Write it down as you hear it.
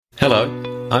Hello,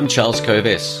 I'm Charles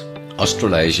Kovess,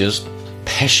 Australasia's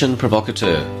passion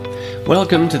provocateur.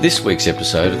 Welcome to this week's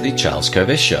episode of The Charles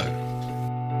Kovess Show.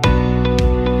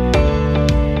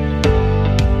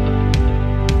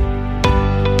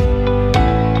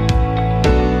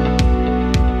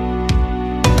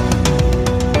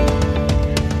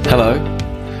 Hello,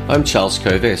 I'm Charles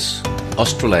Kovess,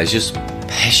 Australasia's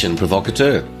passion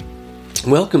provocateur.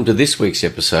 Welcome to this week's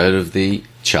episode of The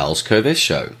Charles Kovess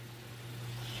Show.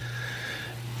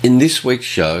 In this week's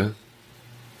show,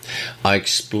 I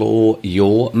explore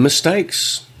your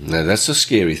mistakes. Now that's a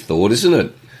scary thought, isn't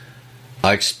it?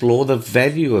 I explore the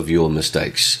value of your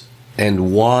mistakes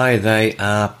and why they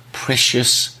are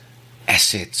precious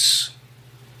assets.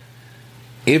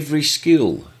 Every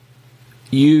skill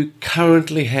you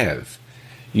currently have,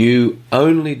 you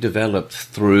only developed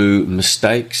through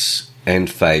mistakes and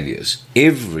failures.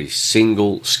 Every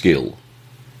single skill.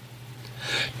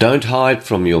 Don't hide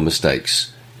from your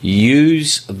mistakes.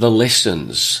 Use the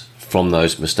lessons from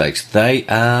those mistakes. They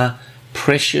are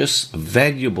precious,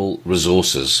 valuable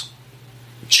resources.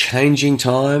 Changing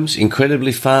times,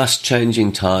 incredibly fast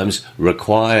changing times,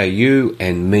 require you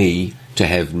and me to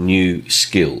have new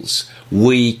skills.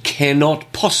 We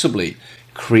cannot possibly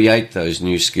create those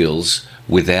new skills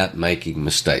without making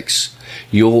mistakes.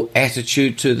 Your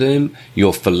attitude to them,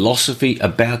 your philosophy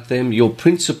about them, your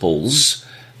principles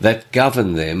that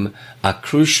govern them are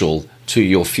crucial to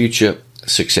your future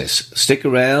success. Stick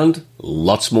around,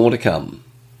 lots more to come.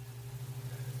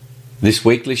 This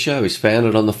weekly show is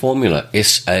founded on the formula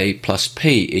SA plus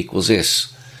P equals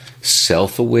S.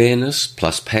 Self-awareness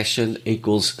plus passion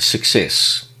equals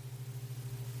success.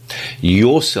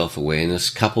 Your self-awareness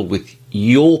coupled with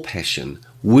your passion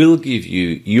will give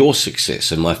you your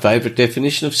success. And my favourite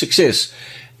definition of success,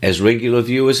 as regular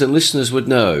viewers and listeners would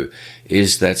know,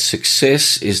 is that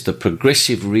success is the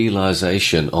progressive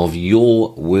realisation of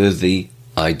your worthy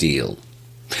ideal.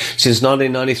 Since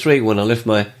 1993, when I left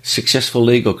my successful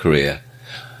legal career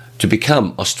to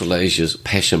become Australasia's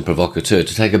passion provocateur,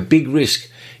 to take a big risk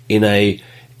in a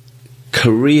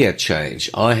career change,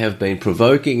 I have been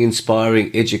provoking, inspiring,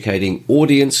 educating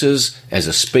audiences as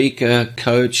a speaker,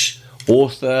 coach,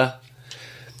 author,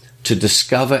 to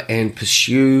discover and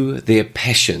pursue their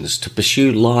passions, to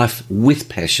pursue life with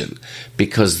passion,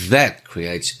 because that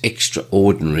creates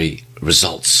extraordinary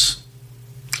results.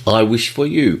 I wish for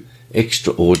you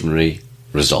extraordinary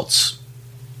results.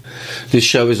 This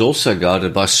show is also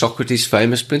guided by Socrates'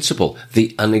 famous principle,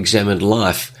 the unexamined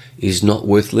life is not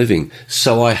worth living.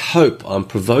 So I hope I'm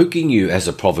provoking you as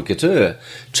a provocateur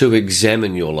to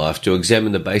examine your life, to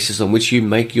examine the basis on which you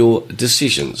make your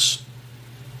decisions.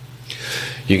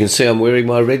 You can see I'm wearing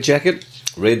my red jacket,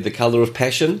 red the colour of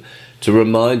passion, to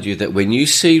remind you that when you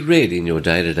see red in your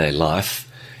day-to-day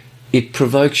life, it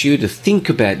provokes you to think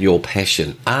about your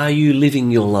passion. Are you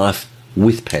living your life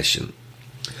with passion?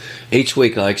 Each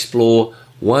week I explore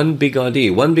one big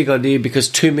idea because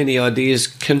too many ideas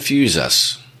confuse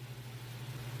us.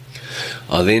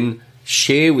 I then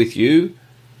share with you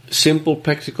simple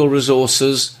practical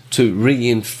resources to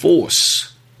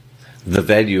reinforce the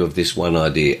value of this one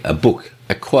idea, a book,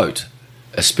 a quote,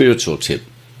 a spiritual tip,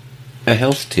 a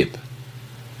health tip,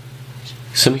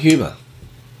 some humour,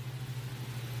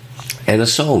 and a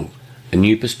song, a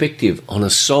new perspective on a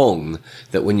song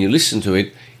that when you listen to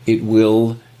it, it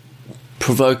will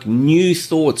provoke new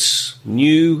thoughts,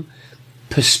 new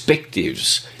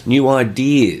perspectives, new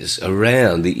ideas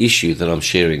around the issue that I'm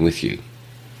sharing with you.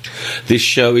 This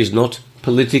show is not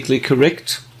politically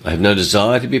correct. I have no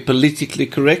desire to be politically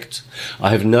correct.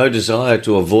 I have no desire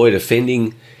to avoid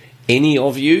offending any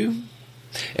of you.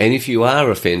 And if you are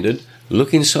offended,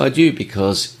 look inside you,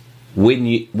 because when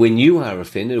you are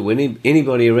offended, when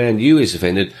anybody around you is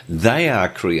offended, they are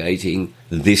creating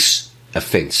this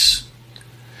offence.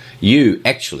 You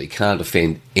actually can't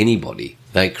offend anybody.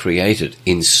 They create it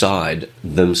inside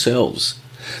themselves.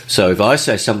 So if I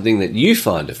say something that you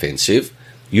find offensive,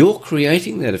 you're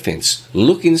creating that offence.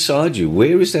 Look inside you.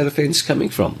 Where is that offence coming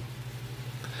from?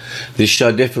 This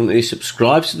show definitely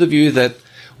subscribes to the view that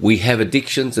we have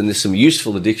addictions, and there's some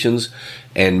useful addictions.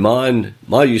 And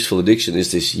my useful addiction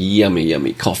is this yummy,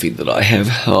 yummy coffee that I have.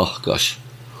 Oh, gosh.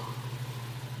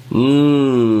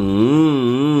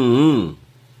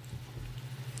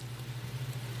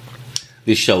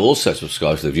 This show also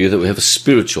subscribes to the view that we have a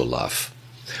spiritual life.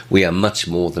 We are much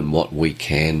more than what we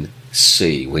can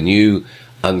see. When you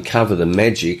uncover the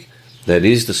magic that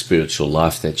is the spiritual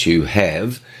life that you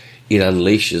have, it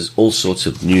unleashes all sorts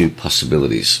of new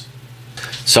possibilities.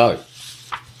 So,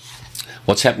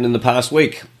 what's happened in the past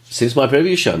week since my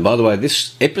previous show? And by the way,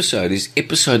 this episode is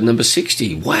episode number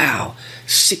 60. Wow,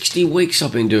 60 weeks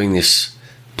I've been doing this.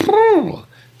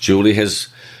 Julie has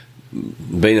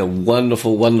been a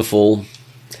wonderful, wonderful,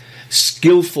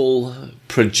 skillful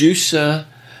producer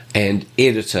and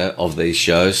editor of these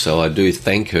shows, so I do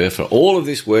thank her for all of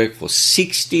this work for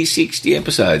 60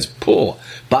 episodes. Poor.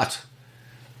 But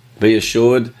be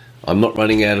assured, I'm not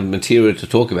running out of material to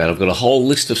talk about. I've got a whole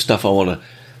list of stuff I want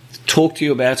to talk to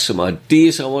you about, some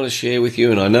ideas I want to share with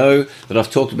you, and I know that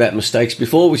I've talked about mistakes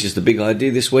before, which is the big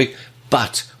idea this week,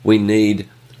 but we need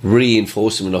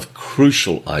reinforcement of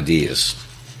crucial ideas.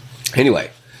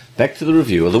 Anyway, back to the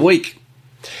review of the week.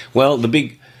 Well, the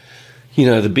big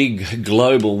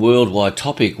global worldwide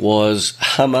topic was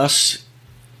Hamas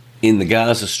in the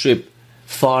Gaza Strip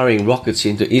firing rockets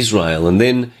into Israel, and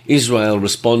then Israel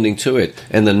responding to it,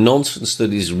 and the nonsense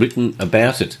that is written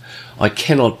about it. I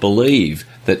cannot believe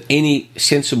that any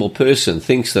sensible person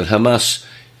thinks that Hamas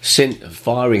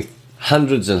firing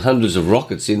hundreds and hundreds of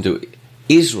rockets into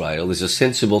Israel is a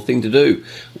sensible thing to do.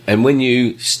 And when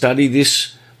you study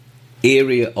this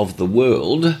area of the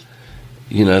world,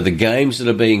 the games that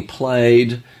are being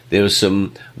played, there are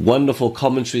some wonderful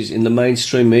commentaries in the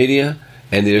mainstream media,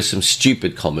 and there are some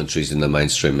stupid commentaries in the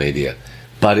mainstream media.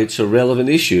 But it's a relevant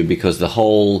issue because the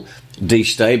whole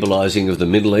destabilizing of the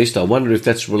Middle East, I wonder if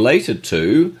that's related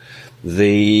to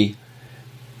the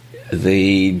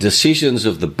decisions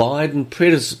of the Biden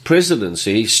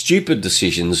presidency, stupid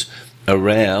decisions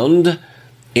around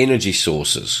energy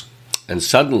sources. And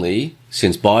suddenly,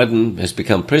 since Biden has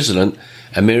become president,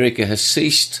 America has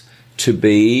ceased to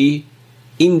be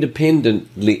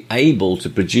independently able to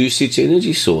produce its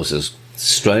energy sources.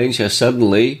 Strange how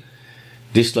suddenly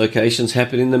dislocations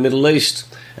happen in the Middle East,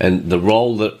 and the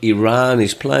role that Iran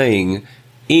is playing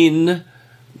in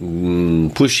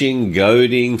pushing,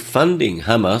 goading, funding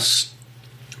Hamas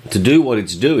to do what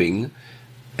it's doing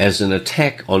as an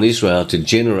attack on Israel to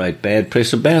generate bad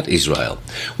press about Israel.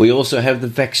 We also have the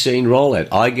vaccine rollout.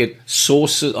 I get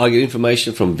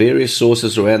information from various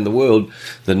sources around the world.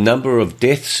 The number of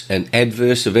deaths and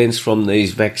adverse events from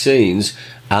these vaccines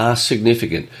are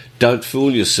significant. Don't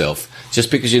fool yourself.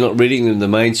 Just because you're not reading them in the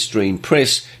mainstream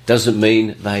press doesn't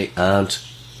mean they aren't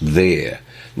there.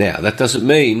 Now, that doesn't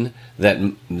mean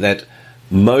that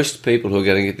most people who are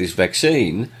going to get this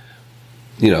vaccine,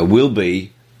 will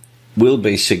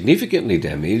be significantly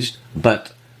damaged,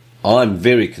 but I'm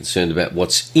very concerned about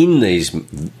what's in these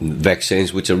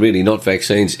vaccines, which are really not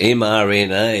vaccines,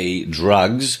 mRNA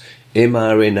drugs,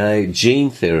 mRNA gene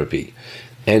therapy.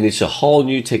 And it's a whole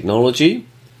new technology.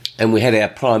 And we had our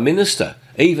Prime Minister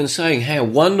even saying how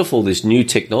wonderful this new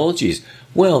technology is.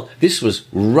 Well, this was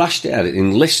rushed out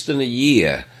in less than a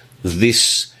year,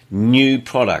 this new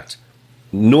product.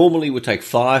 Normally would take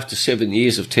 5 to 7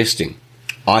 years of testing.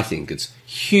 I think it's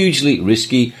hugely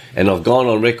risky, and I've gone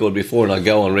on record before and I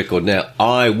go on record now.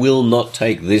 I will not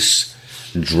take this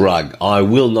drug. I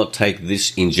will not take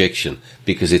this injection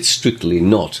because it's strictly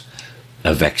not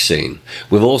a vaccine.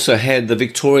 We've also had the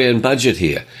Victorian budget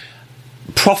here.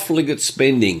 Profligate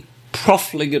spending,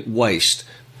 profligate waste,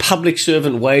 public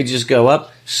servant wages go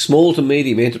up, small to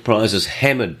medium enterprises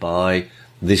hammered by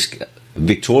this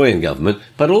Victorian government,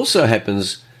 but also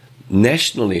happens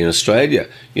nationally in Australia.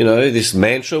 This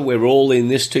mantra, we're all in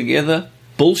this together,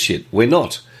 bullshit, we're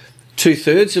not.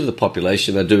 2/3 of the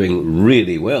population are doing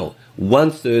really well.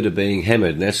 1/3 are being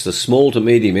hammered, and that's the small to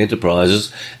medium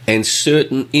enterprises and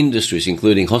certain industries,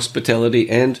 including hospitality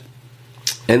and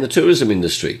the tourism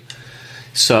industry.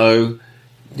 So,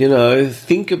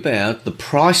 think about the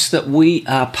price that we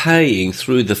are paying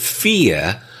through the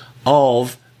fear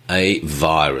of a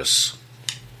virus.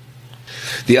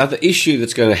 The other issue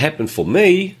that's going to happen for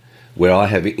me, where I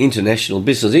have international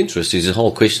business interests, is the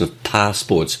whole question of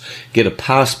passports. Get a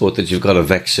passport that you've got a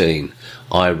vaccine.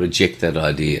 I reject that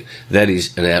idea. That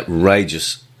is an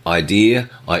outrageous idea.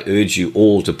 I urge you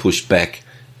all to push back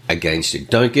against it.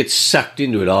 Don't get sucked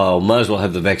into it. I might as well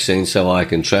have the vaccine so I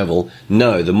can travel.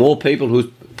 No, the more people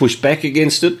who push back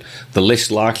against it, the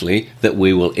less likely that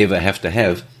we will ever have to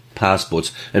have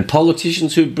passports. And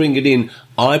politicians who bring it in,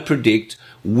 I predict,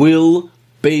 will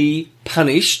be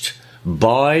punished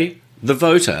by the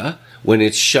voter when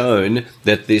it's shown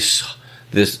that this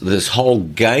whole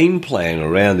game plan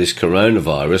around this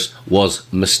coronavirus was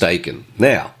mistaken.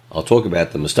 Now, I'll talk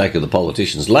about the mistake of the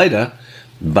politicians later,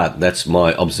 but that's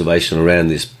my observation around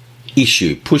this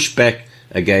issue. Push back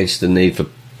against the need for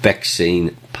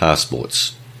vaccine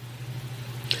passports.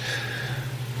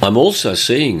 I'm also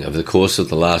seeing over the course of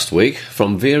the last week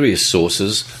from various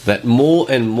sources that more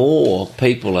and more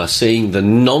people are seeing the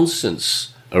nonsense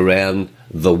around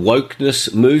the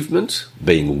wokeness movement,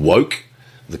 being woke,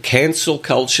 the cancel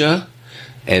culture,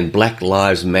 and Black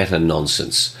Lives Matter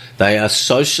nonsense. They are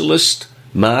socialist,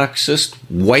 Marxist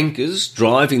wankers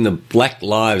driving the Black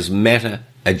Lives Matter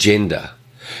agenda.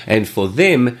 And for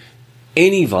them,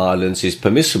 any violence is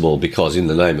permissible because in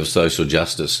the name of social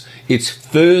justice. It's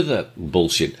further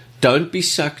bullshit. Don't be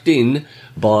sucked in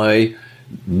by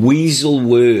weasel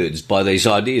words, by these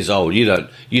ideas. Oh, you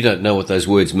don't know what those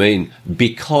words mean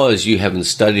because you haven't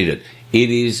studied it. It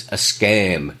is a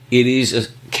scam. It is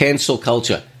a cancel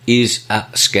culture is a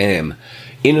scam.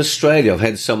 In Australia, I've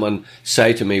had someone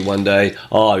say to me one day,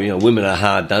 women are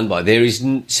hard done by.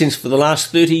 Since for the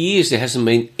last 30 years, there hasn't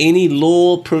been any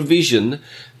law provision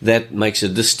that makes a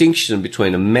distinction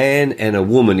between a man and a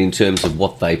woman in terms of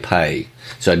what they pay.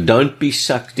 So don't be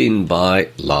sucked in by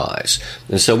lies.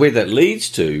 And so where that leads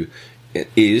to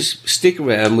is stick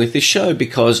around with this show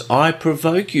because I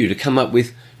provoke you to come up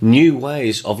with new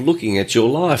ways of looking at your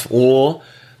life or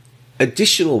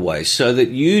additional ways so that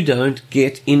you don't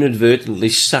get inadvertently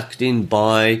sucked in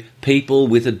by people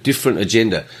with a different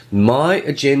agenda. My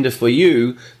agenda for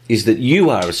you is that you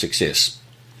are a success,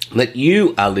 that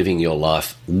you are living your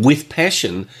life with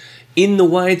passion in the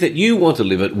way that you want to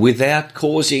live it without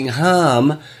causing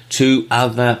harm to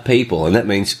other people. And that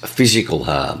means physical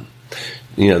harm.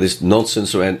 This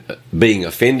nonsense around being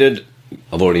offended,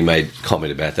 I've already made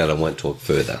comment about that. I won't talk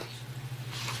further.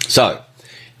 So,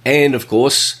 and of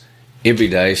course, every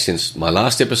day since my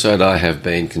last episode, I have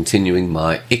been continuing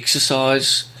my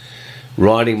exercise,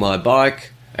 riding my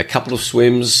bike, a couple of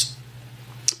swims.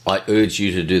 I urge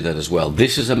you to do that as well.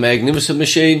 This is a magnificent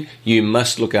machine. You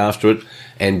must look after it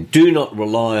and do not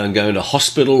rely on going to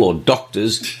hospital or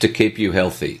doctors to keep you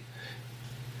healthy.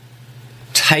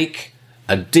 Take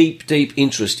a deep, deep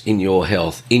interest in your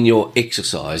health, in your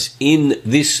exercise, in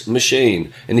this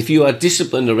machine. And if you are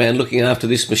disciplined around looking after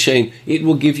this machine, it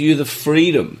will give you the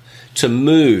freedom to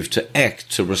move, to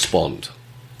act, to respond.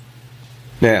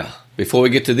 Now, before we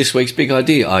get to this week's big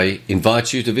idea, I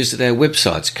invite you to visit our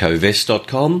websites,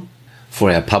 covest.com, for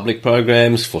our public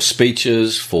programs, for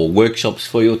speeches, for workshops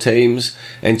for your teams,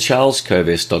 and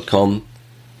charlescovest.com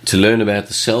to learn about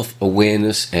the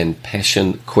Self-Awareness and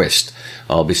Passion Quest.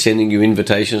 I'll be sending you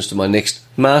invitations to my next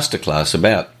masterclass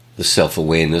about the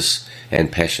Self-Awareness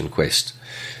and Passion Quest.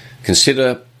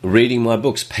 Consider reading my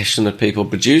books, Passionate People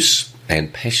Produce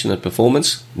and Passionate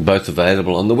Performance, both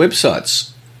available on the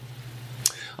websites.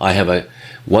 I have a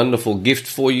wonderful gift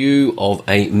for you of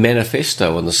a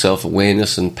manifesto on the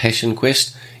Self-Awareness and Passion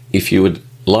Quest, if you would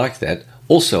like that,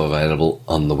 also available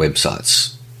on the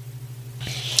websites.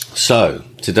 So,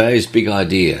 today's big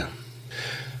idea,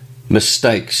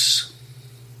 mistakes.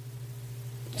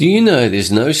 Do you know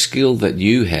there's no skill that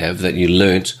you have that you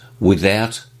learnt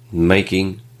without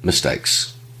making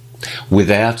mistakes,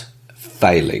 without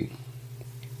failing?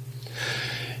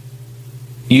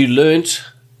 You learnt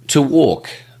to walk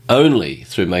only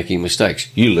through making mistakes.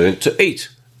 You learnt to eat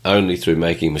only through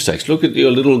making mistakes. Look at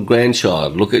your little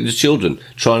grandchild, look at your children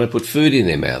trying to put food in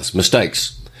their mouths,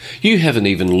 mistakes. You haven't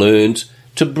even learned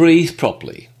to breathe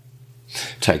properly.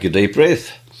 Take a deep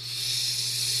breath.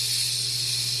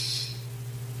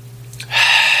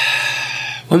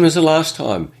 When was the last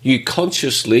time you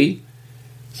consciously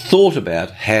thought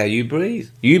about how you breathe?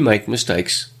 You make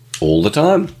mistakes all the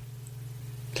time.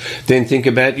 Then think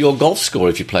about your golf score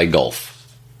if you play golf.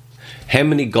 How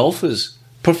many golfers,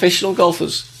 professional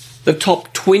golfers, the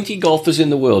top 20 golfers in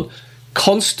the world,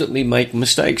 constantly make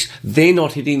mistakes? They're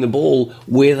not hitting the ball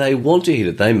where they want to hit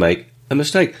it. They make a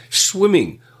mistake.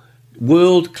 Swimming.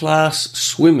 World-class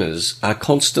swimmers are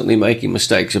constantly making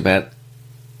mistakes about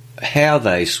how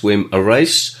they swim a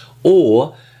race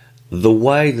or the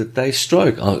way that they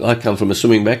stroke. I come from a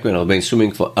swimming background. I've been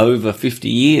swimming for over 50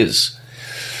 years.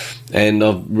 And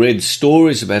I've read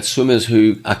stories about swimmers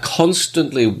who are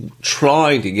constantly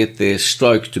trying to get their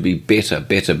stroke to be better.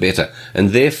 And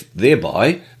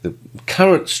thereby, the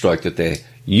current stroke that they're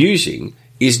using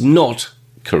is not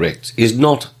correct, is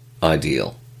not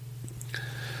ideal.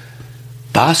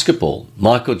 Basketball,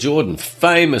 Michael Jordan,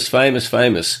 famous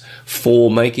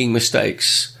for making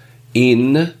mistakes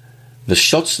in the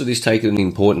shots that he's taken in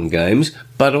important games,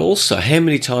 but also how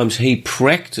many times he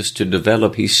practiced to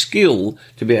develop his skill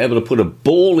to be able to put a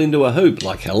ball into a hoop.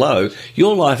 Like, hello,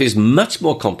 your life is much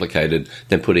more complicated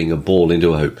than putting a ball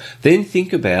into a hoop. Then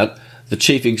think about the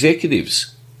chief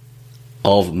executives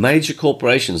of major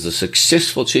corporations, the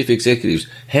successful chief executives.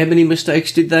 How many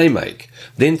mistakes did they make?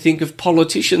 Then think of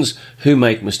politicians who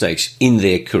make mistakes in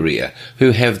their career,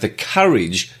 who have the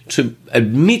courage to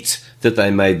admit that they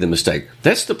made the mistake.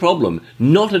 That's the problem,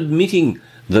 not admitting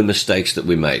the mistakes that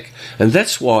we make. And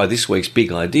that's why this week's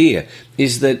big idea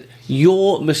is that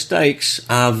your mistakes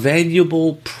are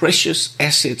valuable, precious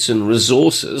assets and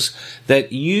resources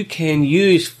that you can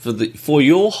use for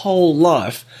your whole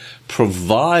life,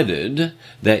 provided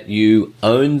that you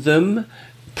own them,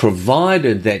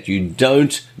 provided that you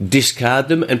don't discard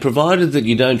them, and provided that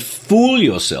you don't fool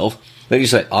yourself that you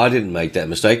say, I didn't make that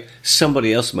mistake,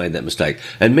 somebody else made that mistake.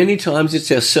 And many times it's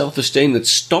our self-esteem that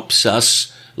stops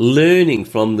us learning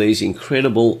from these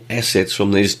incredible assets,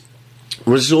 from these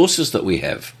resources that we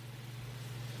have.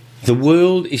 The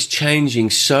world is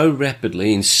changing so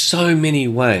rapidly in so many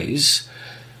ways,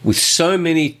 with so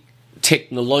many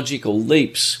technological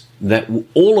leaps, that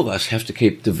all of us have to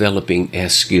keep developing our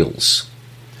skills.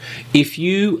 If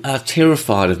you are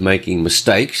terrified of making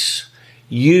mistakes,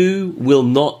 you will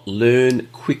not learn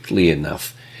quickly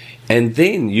enough. And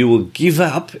then you will give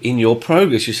up in your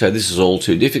progress. You say, this is all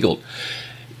too difficult.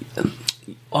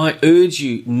 I urge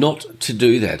you not to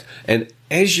do that. And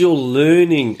as you're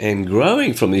learning and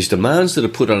growing from these demands that are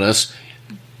put on us,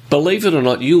 believe it or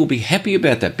not, you will be happy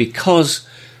about that, because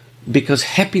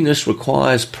happiness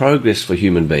requires progress for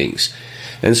human beings.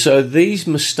 And so these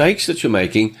mistakes that you're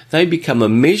making, they become a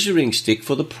measuring stick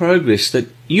for the progress that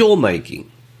you're making.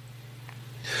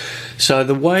 So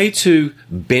the way to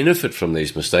benefit from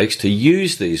these mistakes, to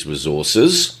use these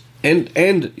resources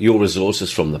and your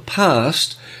resources from the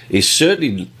past, is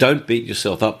certainly don't beat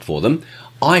yourself up for them.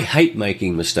 I hate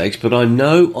making mistakes, but I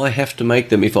know I have to make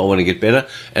them if I want to get better,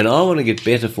 and I want to get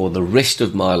better for the rest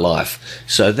of my life.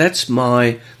 So that's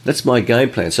my game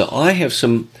plan. So I have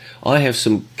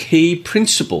some key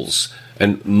principles,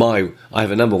 and I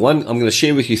have a number one. I'm going to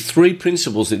share with you 3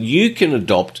 principles that you can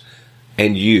adopt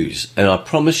and use, and I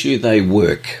promise you they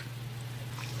work.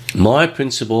 My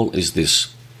principle is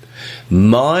this: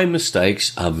 my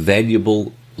mistakes are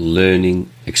valuable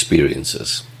learning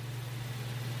experiences.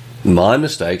 My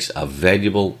mistakes are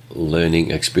valuable learning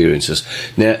experiences.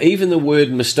 Now, even the word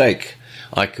mistake,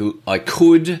 I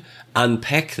could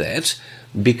unpack that,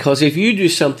 because if you do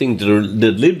something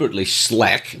deliberately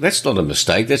slack, that's not a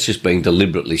mistake. That's just being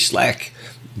deliberately slack,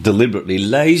 deliberately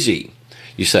lazy.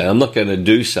 You say, I'm not going to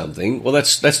do something. Well,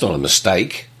 that's not a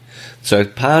mistake. So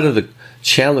part of the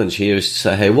challenge here is to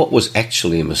say, hey, what was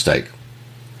actually a mistake?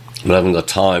 But I haven't got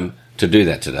time to do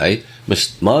that today.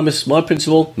 My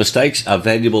principle: mistakes are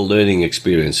valuable learning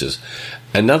experiences.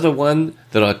 Another one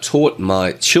that I taught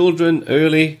my children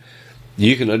early,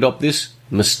 you can adopt this: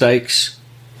 mistakes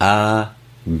are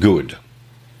good,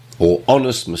 or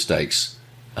honest mistakes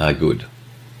are good.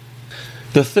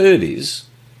 The third is,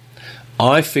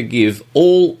 I forgive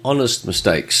all honest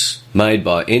mistakes made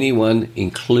by anyone,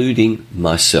 including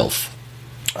myself.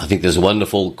 I think there's a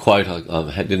wonderful quote,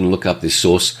 I didn't look up this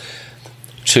source: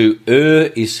 to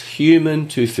err is human,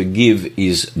 to forgive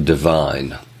is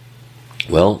divine.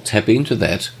 Well, tap into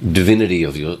that divinity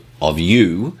of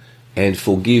you and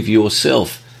forgive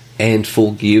yourself and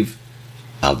forgive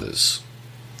others.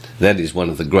 That is one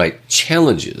of the great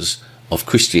challenges of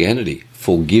Christianity,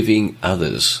 forgiving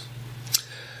others.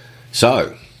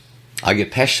 So, I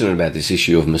get passionate about this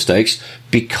issue of mistakes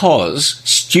because,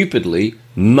 stupidly,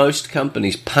 most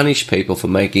companies punish people for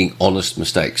making honest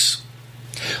mistakes.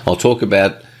 I'll talk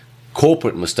about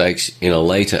corporate mistakes in a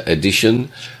later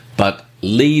edition, but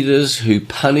leaders who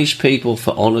punish people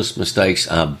for honest mistakes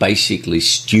are basically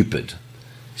stupid.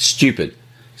 Stupid,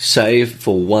 save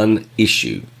for one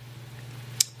issue.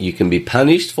 You can be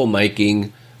punished for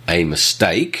making a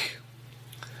mistake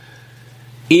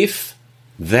if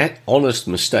that honest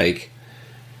mistake,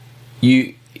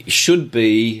 you should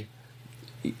be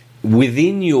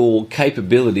within your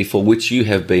capability for which you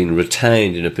have been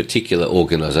retained in a particular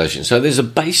organisation. So there's a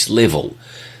base level,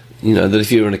 that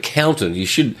if you're an accountant,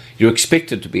 you're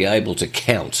expected to be able to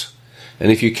count.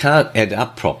 And if you can't add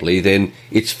up properly, then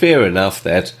it's fair enough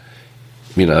that,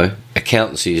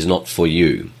 accountancy is not for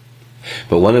you.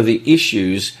 But one of the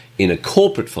issues in a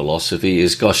corporate philosophy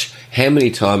is, gosh, how many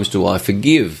times do I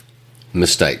forgive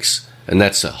mistakes? And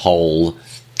that's a whole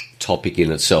topic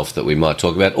in itself that we might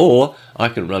talk about. Or I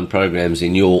can run programs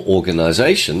in your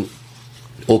organisation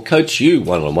or coach you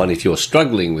one-on-one if you're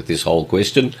struggling with this whole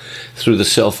question through the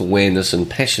self-awareness and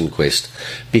passion quest,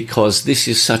 because this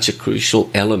is such a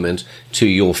crucial element to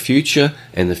your future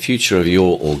and the future of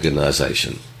your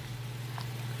organisation.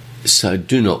 So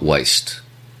do not waste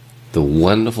the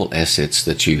wonderful assets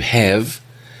that you have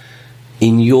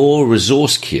in your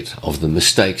resource kit of the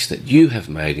mistakes that you have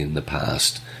made in the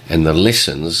past and the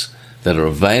lessons that are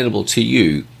available to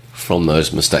you from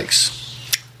those mistakes.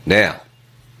 Now,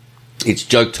 it's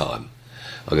joke time.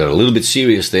 I got a little bit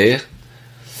serious there,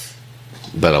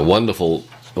 but one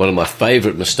of my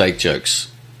favourite mistake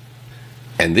jokes.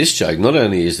 And this joke, not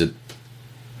only is it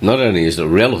not only is it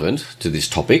relevant to this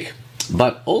topic,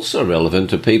 but also relevant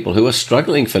to people who are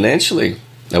struggling financially.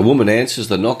 A woman answers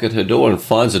the knock at her door and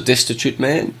finds a destitute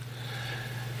man.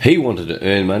 He wanted to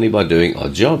earn money by doing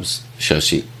odd jobs, so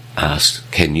she asked,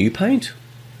 "Can you paint?"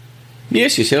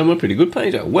 "Yes," he said, "I'm a pretty good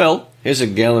painter." "Well, here's a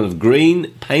gallon of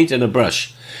green paint and a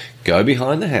brush. Go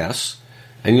behind the house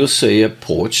and you'll see a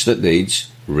porch that needs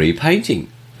repainting.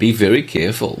 Be very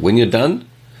careful. When you're done,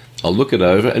 I'll look it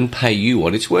over and pay you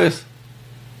what it's worth."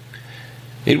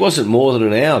 It wasn't more than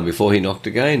an hour before he knocked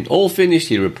again. "All finished,"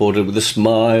 he reported with a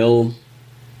smile.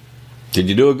 "Did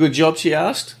you do a good job?" she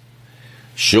asked.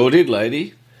 "Sure did,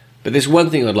 lady. But there's one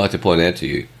thing I'd like to point out to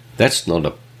you. That's not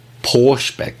a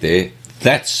Porsche back there.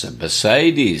 That's a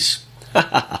Mercedes."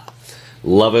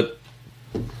 Love it.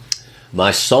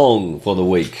 My song for the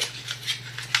week.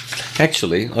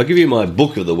 Actually, I'll give you my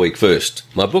book of the week first.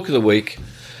 My book of the week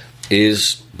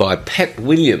is by Pat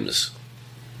Williams,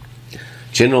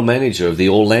 General Manager of the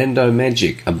Orlando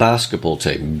Magic, a basketball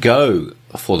team. Go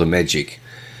for the Magic.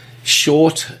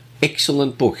 Short,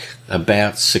 excellent book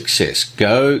about success.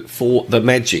 Go for the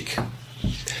magic.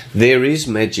 There is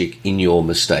magic in your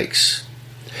mistakes.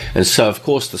 And so, of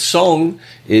course, the song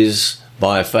is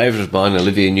by a favourite of mine,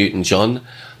 Olivia Newton-John.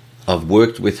 I've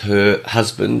worked with her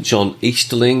husband, John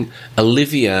Easterling.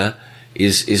 Olivia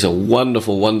is a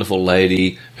wonderful, wonderful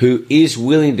lady who is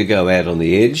willing to go out on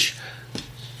the edge,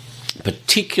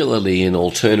 particularly in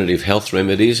alternative health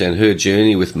remedies, and her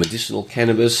journey with medicinal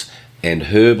cannabis and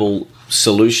herbal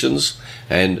solutions.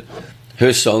 And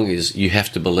her song is "You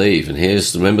Have to Believe." And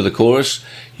remember the chorus?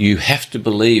 "You have to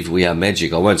believe we are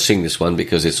magic." I won't sing this one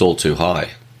because it's all too high.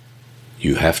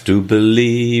 "You have to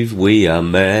believe we are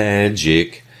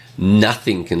magic.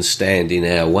 Nothing can stand in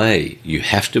our way. You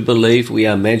have to believe we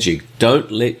are magic. Don't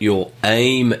let your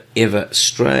aim ever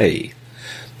stray.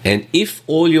 And if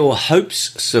all your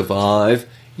hopes survive,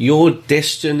 your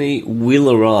destiny will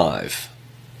arrive.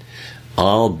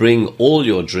 I'll bring all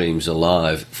your dreams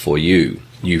alive for you.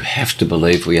 You have to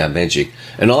believe we are magic."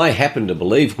 And I happen to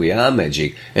believe we are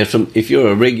magic. And if you're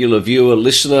a regular viewer,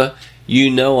 listener, you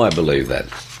know I believe that.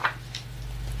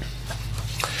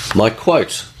 My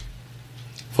quote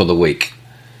for the week: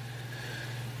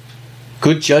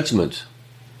 "Good judgment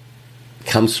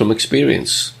comes from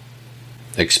experience.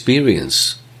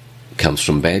 Experience comes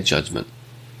from bad judgment."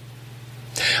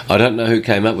 I don't know who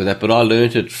came up with that, but I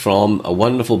learnt it from a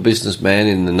wonderful businessman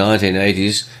in the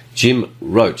 1980s, Jim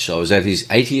Roach. I was at his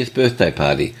 80th birthday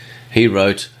party. He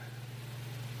led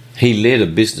a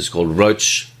business called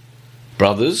Roach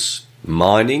Brothers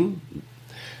Mining,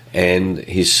 and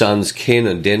his sons Ken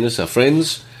and Dennis are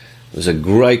friends. It was a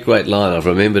great, great line. I've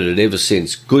remembered it ever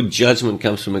since. Good judgment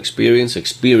comes from experience.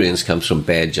 Experience comes from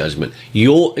bad judgment.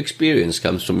 Your experience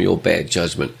comes from your bad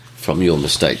judgment, from your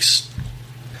mistakes.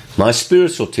 My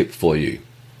spiritual tip for you: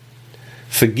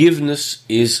 forgiveness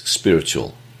is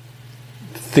spiritual.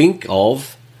 Think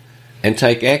of and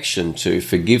take action to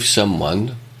forgive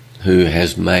someone who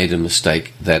has made a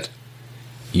mistake that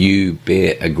you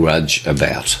bear a grudge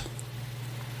about.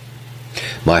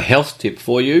 My health tip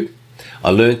for you: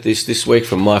 I learnt this week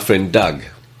from my friend Doug.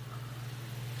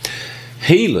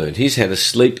 He's had a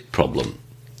sleep problem.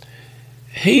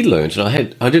 He learnt,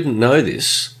 and I didn't know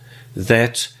this,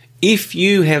 that if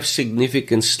you have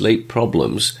significant sleep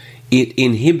problems, it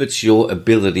inhibits your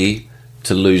ability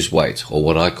to lose weight, or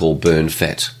what I call burn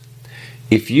fat.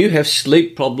 If you have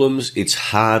sleep problems, it's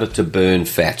harder to burn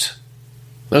fat.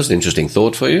 That was an interesting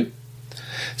thought for you.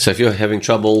 So if you're having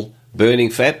trouble burning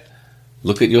fat,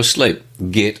 look at your sleep.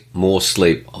 Get more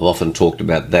sleep. I've often talked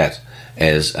about that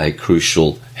as a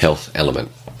crucial health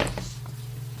element.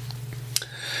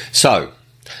 So,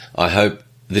 I hope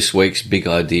this week's big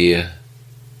idea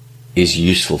is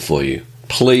useful for you.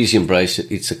 Please embrace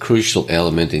it. It's a crucial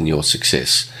element in your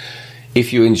success.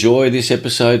 If you enjoy this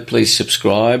episode, please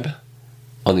subscribe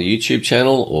on the YouTube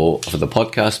channel, or for the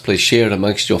podcast, please share it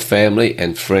amongst your family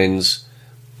and friends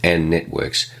and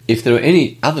networks. If there are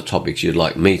any other topics you'd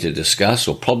like me to discuss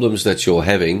or problems that you're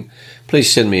having, please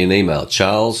send me an email,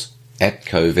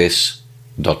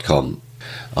 charles@coves.com.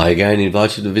 I again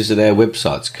invite you to visit our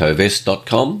websites,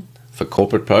 coves.com for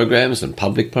corporate programs and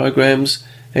public programs,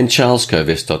 and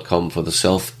charlescoves.com for the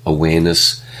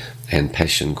self-awareness and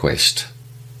passion quest.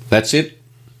 That's it.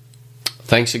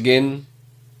 Thanks again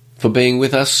for being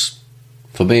with us,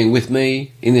 for being with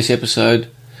me in this episode.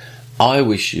 I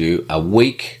wish you a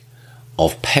week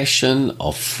of passion,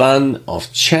 of fun,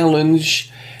 of challenge,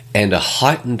 and a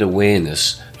heightened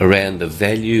awareness around the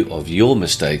value of your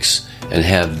mistakes and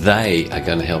how they are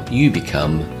going to help you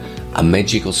become a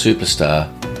magical superstar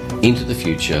into the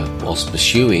future whilst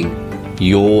pursuing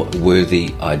your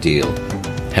worthy ideal.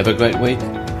 Have a great week.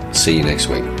 See you next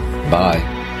week.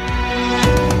 Bye.